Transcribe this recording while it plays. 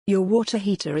Your water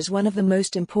heater is one of the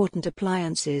most important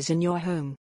appliances in your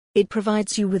home. It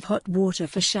provides you with hot water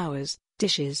for showers,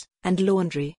 dishes, and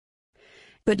laundry.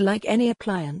 But like any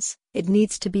appliance, it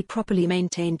needs to be properly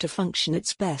maintained to function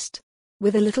its best.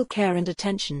 With a little care and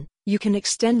attention, you can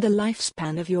extend the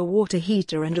lifespan of your water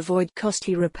heater and avoid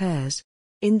costly repairs.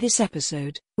 In this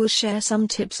episode, we'll share some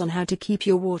tips on how to keep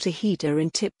your water heater in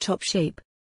tip-top shape.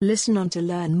 Listen on to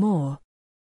learn more.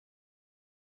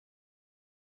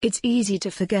 It's easy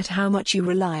to forget how much you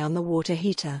rely on the water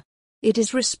heater. It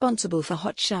is responsible for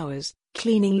hot showers,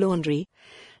 cleaning laundry,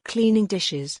 cleaning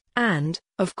dishes, and,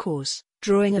 of course,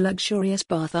 drawing a luxurious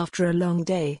bath after a long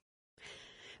day.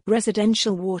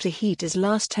 Residential water heaters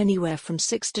last anywhere from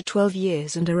 6 to 12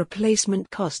 years and a replacement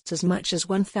costs as much as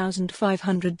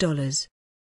 $1,500.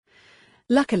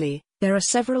 Luckily, there are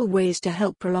several ways to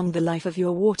help prolong the life of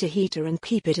your water heater and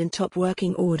keep it in top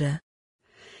working order.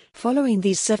 Following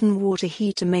these 7 water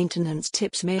heater maintenance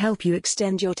tips may help you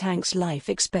extend your tank's life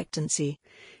expectancy,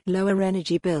 lower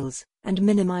energy bills, and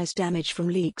minimize damage from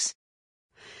leaks.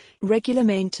 Regular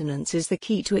maintenance is the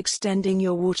key to extending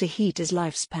your water heater's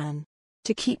lifespan.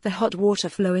 To keep the hot water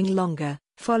flowing longer,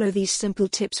 follow these simple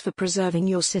tips for preserving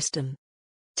your system.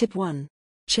 Tip 1.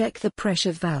 Check the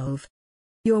pressure valve.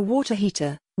 Your water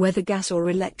heater, whether gas or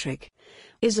electric,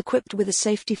 is equipped with a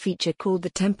safety feature called the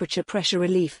temperature pressure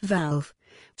relief valve,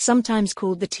 sometimes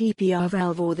called the TPR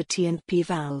valve or the T&P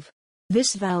valve.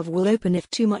 This valve will open if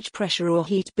too much pressure or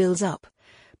heat builds up,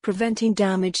 preventing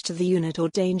damage to the unit or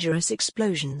dangerous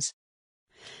explosions.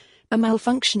 A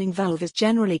malfunctioning valve is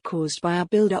generally caused by a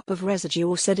buildup of residue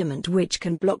or sediment which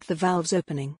can block the valve's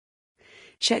opening.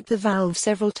 Check the valve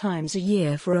several times a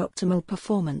year for optimal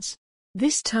performance.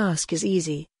 This task is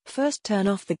easy. First turn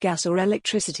off the gas or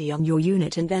electricity on your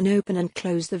unit and then open and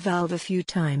close the valve a few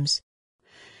times.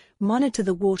 Monitor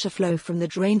the water flow from the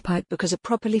drain pipe because a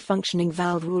properly functioning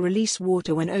valve will release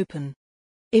water when open.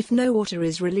 If no water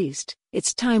is released,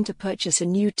 it's time to purchase a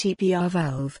new TPR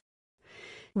valve.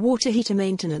 Water heater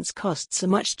maintenance costs are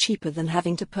much cheaper than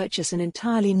having to purchase an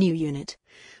entirely new unit.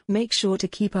 Make sure to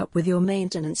keep up with your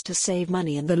maintenance to save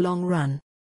money in the long run.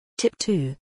 Tip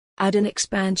 2. Add an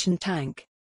expansion tank.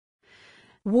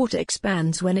 Water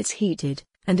expands when it's heated,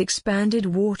 and expanded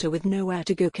water with nowhere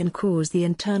to go can cause the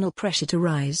internal pressure to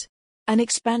rise. An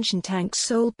expansion tank's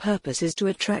sole purpose is to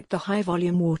attract the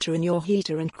high-volume water in your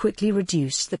heater and quickly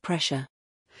reduce the pressure.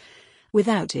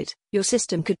 Without it, your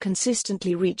system could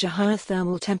consistently reach a higher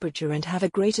thermal temperature and have a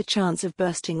greater chance of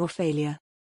bursting or failure.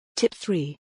 Tip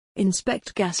 3.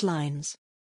 Inspect gas lines.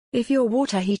 If your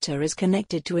water heater is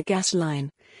connected to a gas line,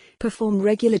 perform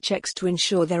regular checks to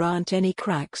ensure there aren't any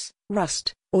cracks,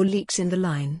 rust, or leaks in the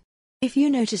line. If you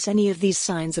notice any of these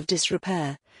signs of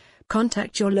disrepair,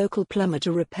 contact your local plumber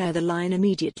to repair the line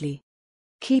immediately.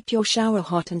 Keep your shower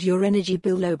hot and your energy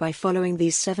bill low by following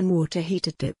these 7 water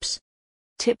heater tips.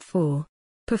 Tip 4.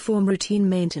 Perform routine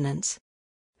maintenance.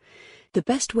 The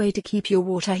best way to keep your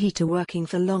water heater working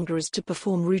for longer is to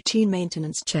perform routine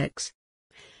maintenance checks.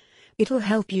 It'll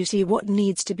help you see what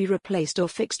needs to be replaced or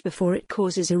fixed before it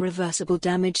causes irreversible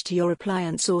damage to your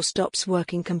appliance or stops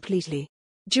working completely.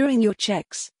 During your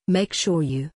checks, make sure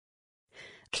you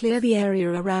clear the area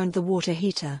around the water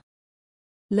heater.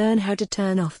 Learn how to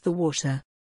turn off the water.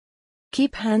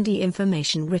 Keep handy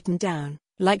information written down,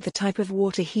 like the type of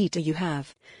water heater you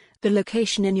have, the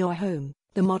location in your home,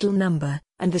 the model number,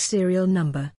 and the serial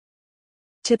number.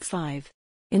 Tip 5.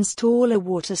 Install a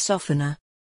water softener.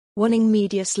 Warning: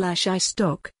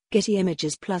 media/iStock, Getty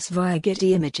Images Plus via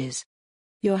Getty Images.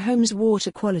 Your home's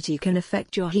water quality can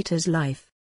affect your heater's life.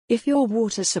 If your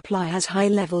water supply has high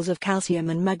levels of calcium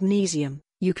and magnesium,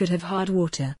 you could have hard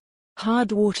water.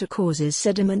 Hard water causes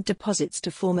sediment deposits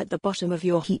to form at the bottom of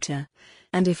your heater,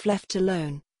 and if left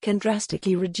alone, can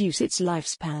drastically reduce its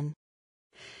lifespan.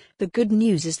 The good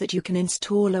news is that you can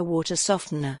install a water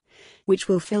softener, which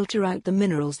will filter out the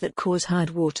minerals that cause hard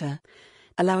water,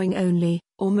 allowing only,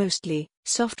 or mostly,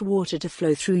 soft water to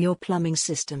flow through your plumbing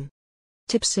system.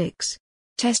 Tip 6.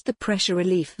 Test the pressure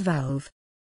relief valve.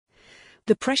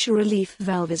 The pressure relief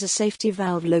valve is a safety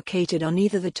valve located on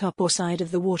either the top or side of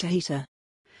the water heater.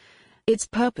 Its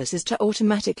purpose is to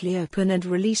automatically open and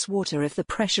release water if the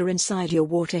pressure inside your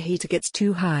water heater gets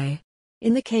too high.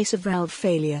 In the case of valve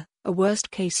failure, a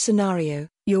worst-case scenario,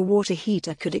 your water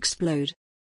heater could explode.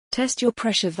 Test your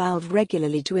pressure valve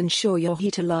regularly to ensure your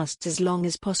heater lasts as long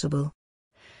as possible.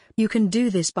 You can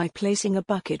do this by placing a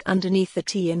bucket underneath the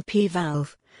T&P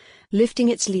valve, lifting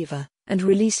its lever, and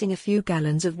releasing a few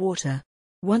gallons of water.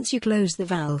 Once you close the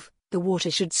valve, the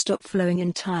water should stop flowing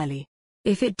entirely.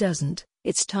 If it doesn't,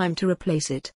 it's time to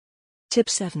replace it. Tip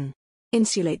 7.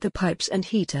 Insulate the pipes and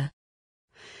heater.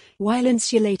 While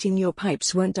insulating your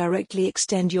pipes won't directly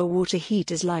extend your water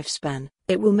heater's lifespan,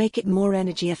 it will make it more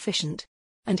energy efficient.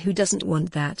 And who doesn't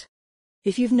want that?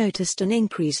 If you've noticed an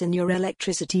increase in your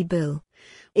electricity bill,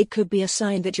 it could be a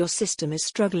sign that your system is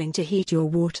struggling to heat your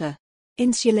water.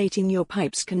 Insulating your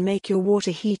pipes can make your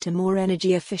water heater more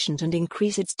energy efficient and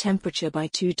increase its temperature by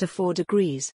 2 to 4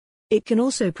 degrees. It can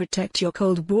also protect your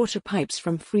cold water pipes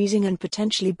from freezing and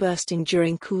potentially bursting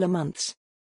during cooler months.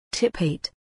 Tip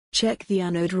 8. Check the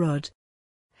anode rod.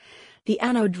 The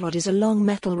anode rod is a long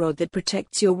metal rod that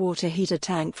protects your water heater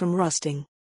tank from rusting.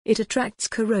 It attracts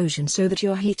corrosion so that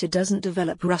your heater doesn't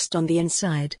develop rust on the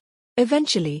inside.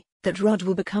 Eventually, that rod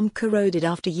will become corroded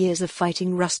after years of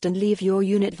fighting rust and leave your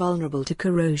unit vulnerable to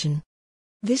corrosion.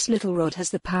 This little rod has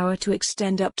the power to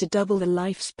extend up to double the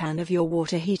lifespan of your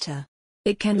water heater.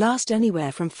 It can last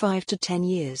anywhere from 5 to 10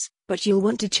 years, but you'll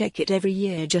want to check it every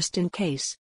year just in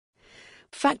case.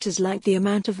 Factors like the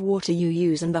amount of water you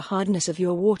use and the hardness of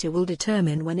your water will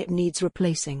determine when it needs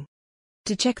replacing.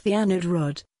 To check the anode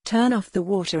rod, turn off the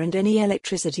water and any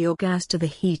electricity or gas to the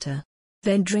heater.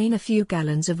 Then drain a few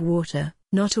gallons of water,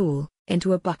 not all,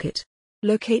 into a bucket.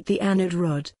 Locate the anode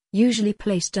rod, usually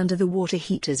placed under the water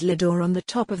heater's lid or on the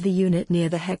top of the unit near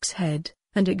the hex head,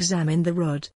 and examine the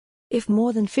rod. If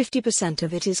more than 50%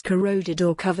 of it is corroded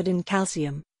or covered in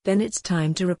calcium, then it's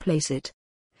time to replace it.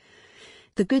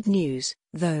 The good news,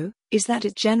 though, is that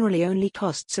it generally only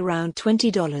costs around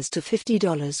 $20 to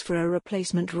 $50 for a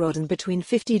replacement rod and between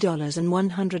 $50 and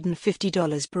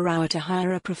 $150 per hour to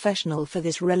hire a professional for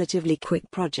this relatively quick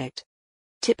project.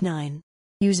 Tip 9.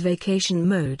 Use vacation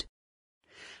mode.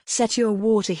 Set your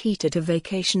water heater to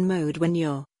vacation mode when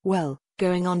you're,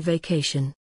 going on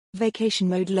vacation. Vacation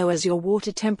mode lowers your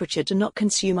water temperature to not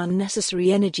consume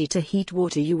unnecessary energy to heat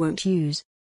water you won't use.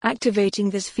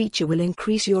 Activating this feature will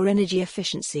increase your energy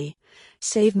efficiency,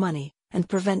 save money, and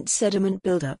prevent sediment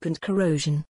buildup and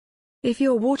corrosion. If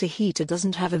your water heater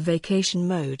doesn't have a vacation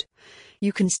mode,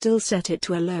 you can still set it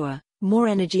to a lower, more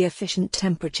energy-efficient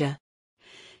temperature.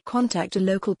 Contact a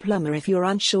local plumber if you're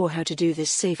unsure how to do this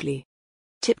safely.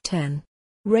 Tip 10.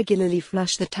 Regularly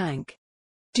flush the tank.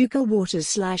 Do Cool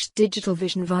Waters/Digital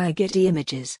Vision via Getty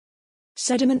Images.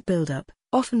 Sediment buildup,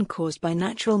 often caused by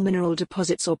natural mineral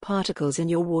deposits or particles in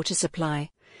your water supply,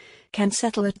 can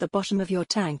settle at the bottom of your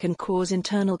tank and cause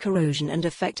internal corrosion and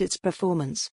affect its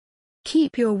performance.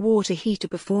 Keep your water heater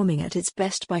performing at its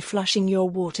best by flushing your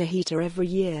water heater every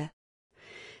year.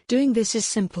 Doing this is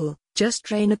simple, just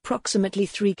drain approximately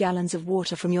 3 gallons of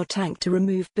water from your tank to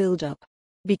remove buildup.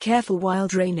 Be careful while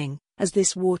draining, as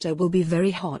this water will be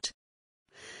very hot.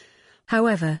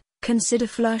 However, consider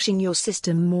flushing your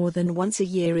system more than once a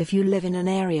year if you live in an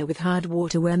area with hard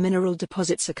water where mineral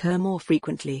deposits occur more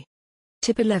frequently.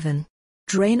 Tip 11.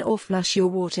 Drain or flush your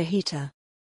water heater.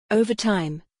 Over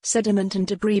time, sediment and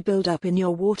debris build up in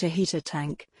your water heater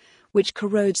tank, which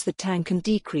corrodes the tank and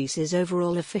decreases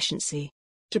overall efficiency.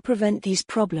 To prevent these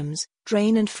problems,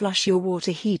 drain and flush your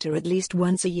water heater at least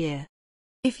once a year.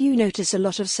 If you notice a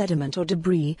lot of sediment or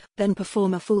debris, then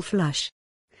perform a full flush.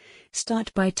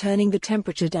 Start by turning the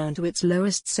temperature down to its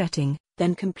lowest setting,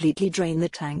 then completely drain the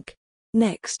tank.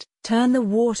 Next, turn the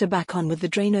water back on with the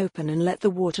drain open and let the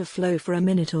water flow for a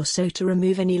minute or so to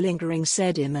remove any lingering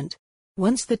sediment.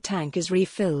 Once the tank is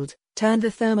refilled, turn the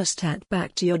thermostat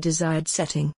back to your desired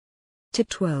setting. Tip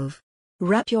 12.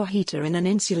 Wrap your heater in an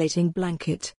insulating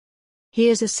blanket.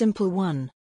 Here's a simple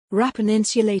one. Wrap an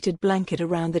insulated blanket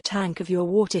around the tank of your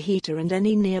water heater and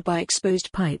any nearby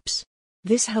exposed pipes.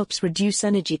 This helps reduce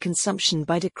energy consumption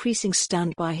by decreasing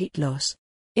standby heat loss.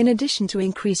 In addition to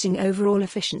increasing overall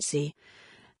efficiency,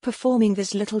 performing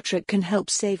this little trick can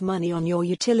help save money on your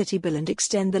utility bill and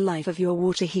extend the life of your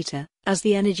water heater, as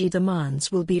the energy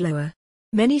demands will be lower.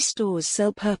 Many stores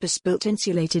sell purpose-built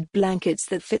insulated blankets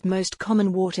that fit most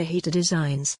common water heater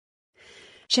designs.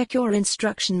 Check your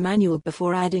instruction manual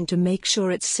before adding to make sure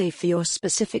it's safe for your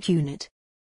specific unit.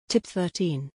 Tip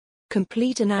 13.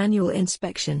 Complete an annual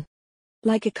inspection.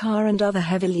 Like a car and other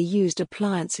heavily used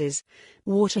appliances,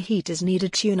 water heaters need a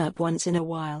tune-up once in a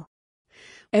while.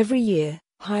 Every year,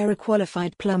 hire a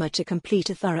qualified plumber to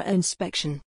complete a thorough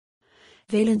inspection.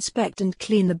 They'll inspect and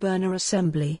clean the burner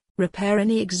assembly, repair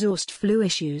any exhaust flue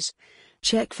issues,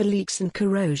 check for leaks and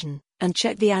corrosion, and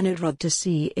check the anode rod to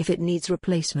see if it needs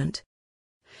replacement.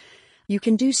 You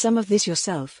can do some of this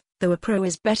yourself, though a pro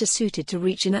is better suited to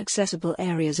reach inaccessible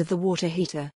areas of the water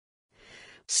heater.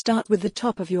 Start with the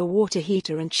top of your water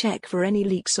heater and check for any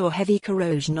leaks or heavy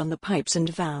corrosion on the pipes and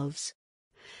valves.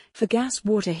 For gas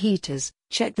water heaters,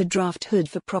 check the draft hood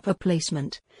for proper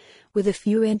placement, with a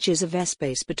few inches of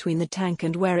airspace between the tank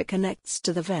and where it connects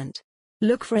to the vent.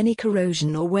 Look for any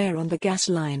corrosion or wear on the gas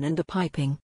line and the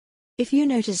piping. If you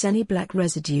notice any black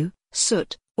residue,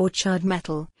 soot, or charred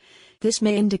metal, this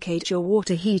may indicate your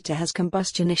water heater has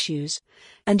combustion issues,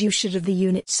 and you should have the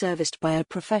unit serviced by a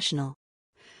professional.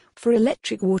 For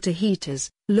electric water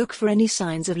heaters, look for any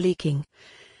signs of leaking,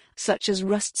 such as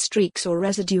rust streaks or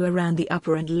residue around the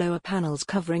upper and lower panels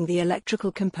covering the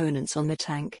electrical components on the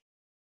tank.